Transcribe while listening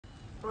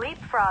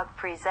LeapFrog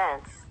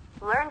Presents.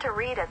 Learn to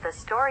read at the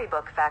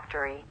Storybook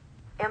Factory.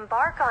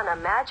 Embark on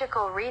a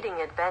magical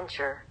reading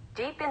adventure,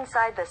 deep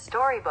inside the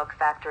Storybook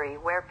Factory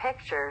where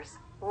pictures,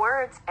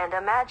 words, and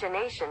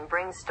imagination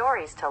bring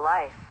stories to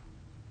life.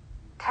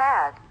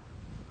 Tad,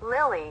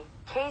 Lily,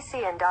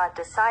 Casey and Dot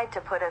decide to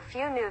put a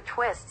few new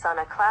twists on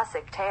a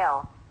classic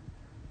tale.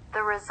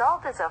 The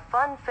result is a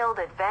fun-filled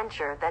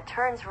adventure that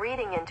turns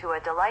reading into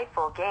a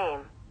delightful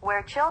game,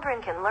 where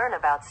children can learn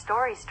about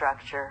story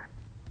structure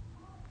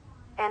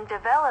and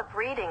develop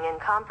reading and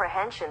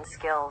comprehension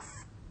skills.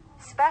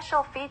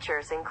 Special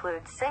features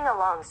include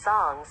sing-along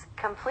songs,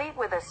 complete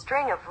with a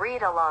string of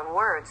read-along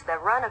words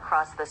that run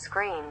across the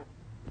screen.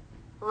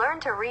 Learn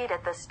to read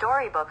at the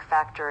Storybook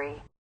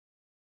Factory.